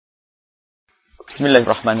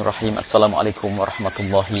Bismillahirrahmanirrahim. Assalamualaikum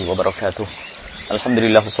warahmatullahi wabarakatuh.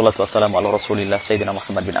 Alhamdulillah wassalatu wassalamu ala Rasulillah Sayyidina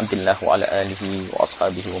Muhammad bin Abdullah wa ala alihi wa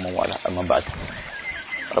ashabihi wa mawalah, amma ba'd.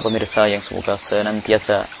 Para pemirsa yang semoga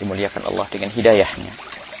senantiasa dimuliakan Allah dengan hidayahnya,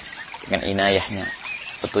 dengan inayahnya,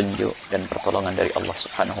 petunjuk dan pertolongan dari Allah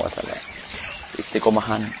Subhanahu wa taala.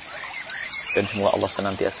 Istiqomahan dan semoga Allah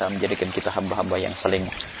senantiasa menjadikan kita hamba-hamba yang saling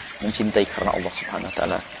mencintai karena Allah Subhanahu wa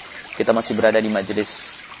taala. Kita masih berada di majelis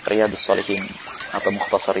Riyadhus Shalihin atau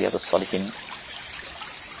Mukhtasar Riyadhus Shalihin.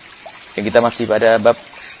 Yang kita masih pada bab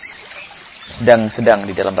sedang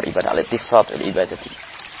di dalam beribadah, al-ittisab al-ibadati.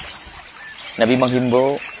 Nabi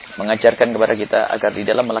menghimbau, mengajarkan kepada kita agar di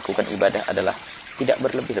dalam melakukan ibadah adalah tidak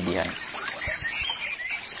berlebih-lebihan.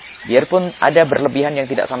 Biarpun ada berlebihan yang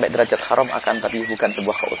tidak sampai derajat haram, akan tapi bukan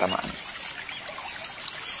sebuah keutamaan.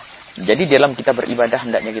 Jadi dalam kita beribadah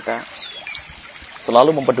hendaknya kita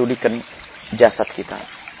selalu mempedulikan jasad kita.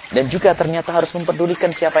 Dan juga ternyata harus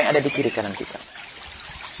mempedulikan siapa yang ada di kiri kanan kita.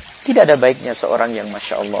 Tidak ada baiknya seorang yang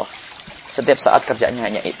Masya Allah setiap saat kerjanya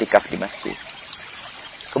hanya iktikaf di masjid.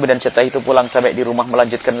 Kemudian setelah itu pulang sampai di rumah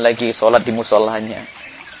melanjutkan lagi sholat di musolanya.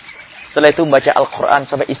 Setelah itu membaca Al-Quran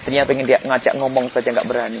sampai istrinya pengen dia ngajak ngomong saja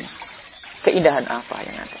nggak berani. Keindahan apa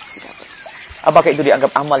yang ada? Tidak. Apakah itu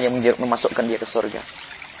dianggap amal yang memasukkan dia ke surga?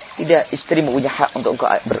 Tidak, istri punya hak untuk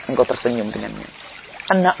engkau tersenyum dengannya.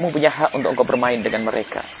 Anakmu punya hak untuk engkau bermain dengan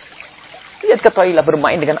mereka. Lihat, ketahuilah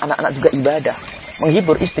bermain dengan anak-anak juga ibadah.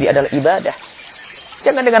 Menghibur istri adalah ibadah.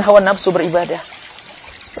 Jangan dengan hawa nafsu beribadah.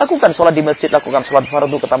 Lakukan sholat di masjid, lakukan sholat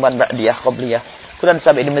fardu, ketambahan ba'diyah, qobliyah. Kemudian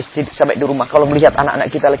sampai di masjid, sampai di rumah. Kalau melihat anak-anak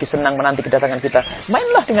kita lagi senang menanti kedatangan kita,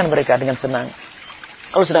 mainlah dengan mereka dengan senang.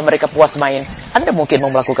 Kalau sudah mereka puas main, Anda mungkin mau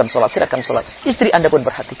melakukan sholat, silakan sholat. Istri Anda pun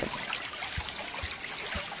perhatikan.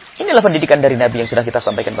 Inilah pendidikan dari Nabi yang sudah kita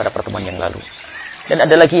sampaikan pada pertemuan yang lalu. Dan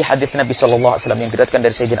ada lagi hadis Nabi SAW yang diriwayatkan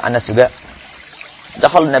dari Sayyidina Anas juga.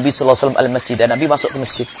 Dakhal Nabi SAW al-masjid, dan Nabi masuk ke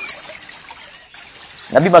masjid.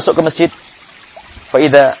 Nabi masuk ke masjid.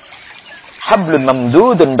 Fa'idha hablun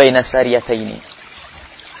mamdudun baina sariyataini.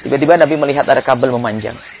 Tiba-tiba Nabi melihat ada kabel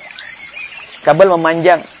memanjang. Kabel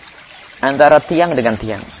memanjang antara tiang dengan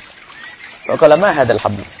tiang. Faqala ma hadzal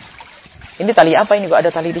habl? Ini tali apa ini? Kok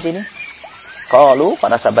ada tali di sini? Qalu,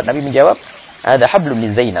 para sahabat Nabi menjawab, ada hablum li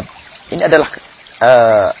Zainab. Ini adalah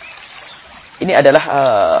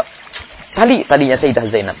talinya Sayyidah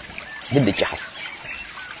Zainab binti Jahsh.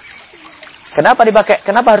 Kenapa dipakai?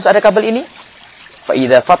 Kenapa harus ada kabel ini? Fa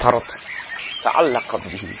idza fatarat ta'allaqat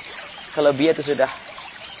bihi. Kalau dia itu sudah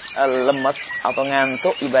lemas atau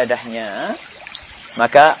ngantuk ibadahnya,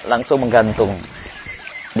 maka langsung menggantung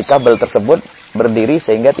di kabel tersebut, berdiri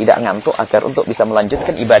sehingga tidak ngantuk agar untuk bisa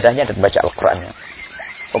melanjutkan ibadahnya dan baca Al-Qur'annya.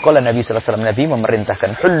 Pokoknya Nabi SAW, Nabi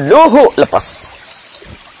memerintahkan, hulluhu, lepas.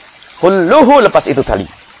 Hulluhu, lepas itu tali.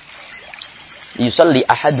 Yusalli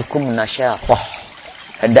ahadukum nasyafah.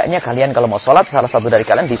 Hendaknya kalian kalau mau sholat, salah satu dari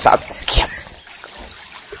kalian di saat kiat.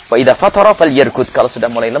 Wa idha fatara falyarkud. Kalau sudah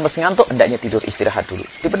mulai lemes ngantuk, hendaknya tidur istirahat dulu.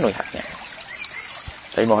 Dipenuhi haknya.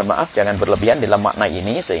 Saya mohon maaf, jangan berlebihan dalam makna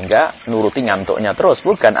ini sehingga nuruti ngantuknya terus.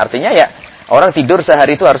 Bukan, artinya ya, orang tidur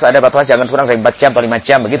sehari itu harus ada batas, jangan kurang dari 4 jam atau 5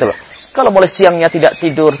 jam, begitu loh. Kalau mulai siangnya tidak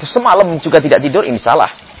tidur, semalam juga tidak tidur, ini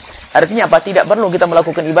salah. Artinya apa? Tidak perlu kita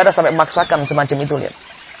melakukan ibadah sampai memaksakan semacam itu. Lihat.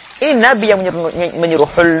 Ini Nabi yang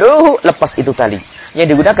menyuruh hulluhu, lepas itu tali.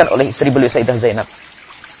 Yang digunakan oleh istri beliau Sayyidah Zainab.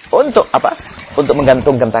 Untuk apa? Untuk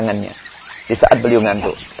menggantungkan tangannya di saat beliau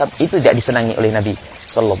ngantuk. Tapi itu tidak disenangi oleh Nabi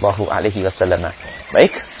Sallallahu Alaihi Wasallam.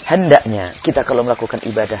 Baik, hendaknya kita kalau melakukan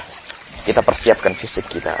ibadah, kita persiapkan fisik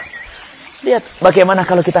kita. Lihat, bagaimana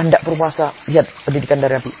kalau kita hendak berpuasa. Lihat pendidikan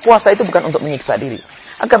dari Nabi. Puasa itu bukan untuk menyiksa diri.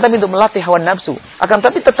 Akan tapi untuk melatih hawa nafsu. Akan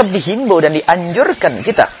tapi tetap dihimbau dan dianjurkan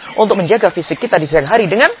kita untuk menjaga fisik kita di siang hari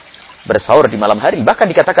dengan bersaur di malam hari. Bahkan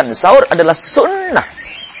dikatakan sahur adalah sunnah.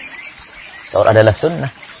 Sahur adalah sunnah.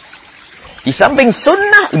 Di samping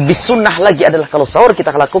sunnah, lebih sunnah lagi adalah kalau sahur kita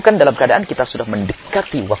lakukan dalam keadaan kita sudah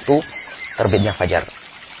mendekati waktu terbitnya fajar.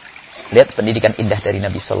 Lihat pendidikan indah dari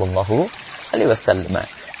Nabi Sallallahu Alaihi Wasallam.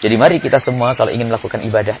 Jadi mari kita semua kalau ingin melakukan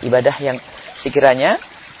ibadah yang sekiranya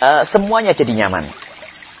semuanya jadi nyaman.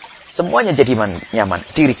 Semuanya jadi nyaman.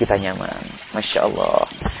 Diri kita nyaman. Masya Allah.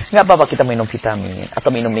 Nggak apa-apa kita minum vitamin atau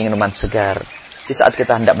minum minuman segar. Di saat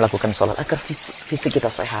kita hendak melakukan sholat agar fisik kita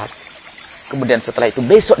sehat. Kemudian setelah itu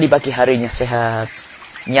besok di pagi harinya sehat.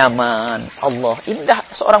 Nyaman. Allah. Indah.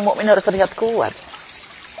 Seorang mukmin harus terlihat kuat.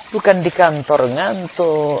 Bukan di kantor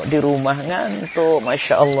ngantuk. Di rumah ngantuk.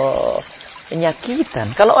 Masya Allah.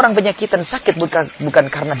 Penyakitan. Kalau orang penyakitan sakit bukan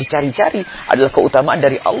karena dicari-cari, adalah keutamaan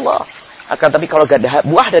dari Allah. Akan tapi kalau gak ada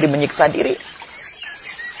buah dari menyiksa diri,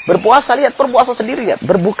 berpuasa, lihat berpuasa sendiri, lihat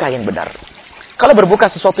berbuka yang benar. Kalau berbuka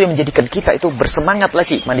sesuatu yang menjadikan kita itu bersemangat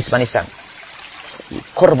lagi, manis-manisan,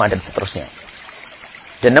 kurma dan seterusnya.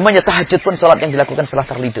 Dan namanya tahajud pun salat yang dilakukan setelah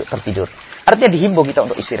tertidur. Artinya dihimbau kita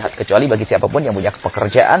untuk istirahat, kecuali bagi siapapun yang punya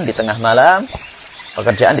pekerjaan di tengah malam.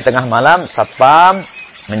 Pekerjaan di tengah malam, satpam,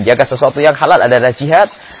 menjaga sesuatu yang halal, ada jihad.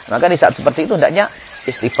 Maka di saat seperti itu hendaknya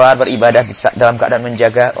istighfar, beribadah dalam keadaan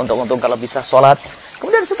menjaga, untuk kalau bisa sholat.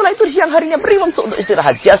 Kemudian setelah itu siang harinya beri waktu untuk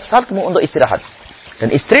istirahat, jasadmu untuk istirahat, dan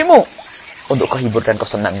istrimu untuk kau hibur dan kau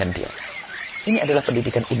senangkan dia. Ini adalah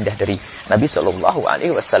pendidikan indah dari Nabi Shallallahu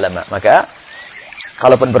Alaihi Wasallam. Maka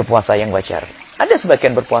kalaupun berpuasa yang wajar, ada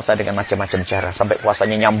sebagian berpuasa dengan macam-macam cara sampai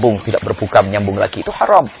puasanya nyambung, tidak berbuka menyambung lagi, itu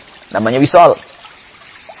haram, namanya wisal.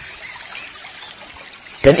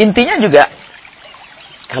 Dan intinya juga,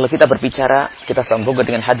 kalau kita berbicara, kita sambung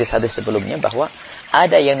dengan hadis-hadis sebelumnya bahwa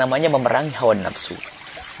ada yang namanya memerangi hawa nafsu.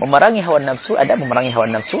 Memerangi hawa nafsu, ada memerangi hawa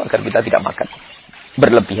nafsu agar kita tidak makan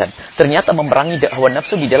berlebihan. Ternyata memerangi hawa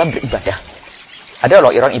nafsu di dalam beribadah. Ada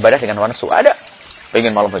loh orang ibadah dengan hawa nafsu, ada.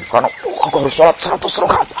 Pengen malam itu, karena aku harus sholat 100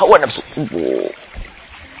 rakaat, hawa nafsu.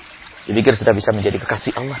 Dipikir sudah bisa menjadi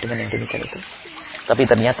kekasih Allah dengan yang demikian itu. Tapi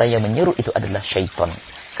ternyata yang menyuruh itu adalah syaitan.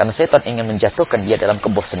 Karena setan ingin menjatuhkan dia dalam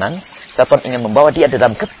kebosanan. Setan ingin membawa dia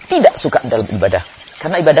dalam ketidaksukaan dalam ibadah.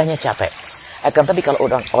 Karena ibadahnya capek. Akan tapi kalau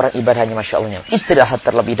orang ibadahnya Masya Allahnya, istirahat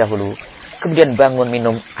terlebih dahulu. Kemudian bangun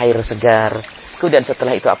minum air segar. Kemudian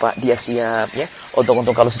setelah itu apa? Dia siap ya. Untuk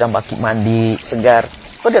kalau sudah mandi segar.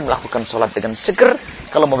 Kemudian melakukan sholat dengan seger.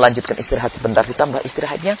 Kalau mau melanjutkan istirahat sebentar, ditambah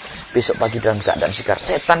istirahatnya. Besok pagi dalam keadaan segar.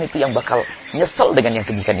 Setan itu yang bakal nyesel dengan yang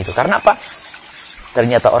demikian itu. Karena apa?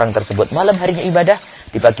 Ternyata orang tersebut malam harinya ibadah,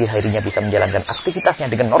 di pagi harinya bisa menjalankan aktivitasnya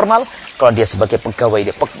dengan normal. Kalau dia sebagai pegawai,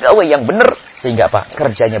 dia pegawai yang benar. Sehingga apa?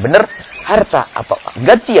 Kerjanya benar. Harta,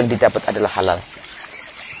 gaji yang didapat adalah halal.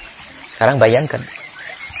 Sekarang bayangkan,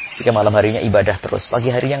 jika malam harinya ibadah terus, pagi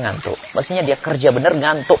harinya ngantuk. Maksudnya dia kerja benar,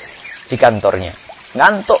 ngantuk di kantornya.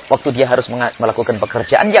 Ngantuk waktu dia harus melakukan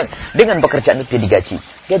pekerjaan yang dengan pekerjaan itu dia digaji.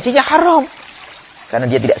 Gajinya haram. Karena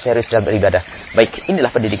dia tidak serius dalam beribadah. Baik,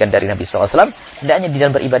 inilah pendidikan dari Nabi SAW. Hendaknya di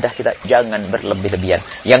dalam beribadah kita jangan berlebih-lebihan.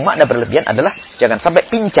 Yang makna berlebihan adalah jangan sampai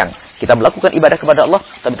pincang. Kita melakukan ibadah kepada Allah,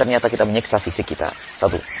 tapi ternyata kita menyiksa fisik kita.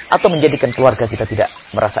 Satu. Atau menjadikan keluarga kita tidak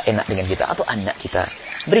merasa enak dengan kita. Atau anak kita.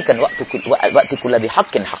 Berikan waktu kulabi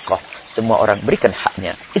haqqin haqqah. Semua orang berikan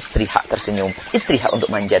haknya. Istri hak tersenyum. Istri hak untuk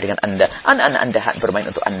manja dengan Anda. Anak-anak Anda hak bermain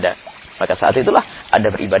untuk Anda. Maka saat itulah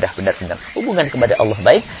Anda beribadah benar-benar. Hubungan kepada Allah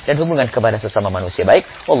baik dan hubungan kepada sesama manusia baik.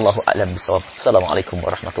 Wallahu a'lam bishawab. Assalamualaikum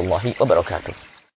warahmatullahi wabarakatuh.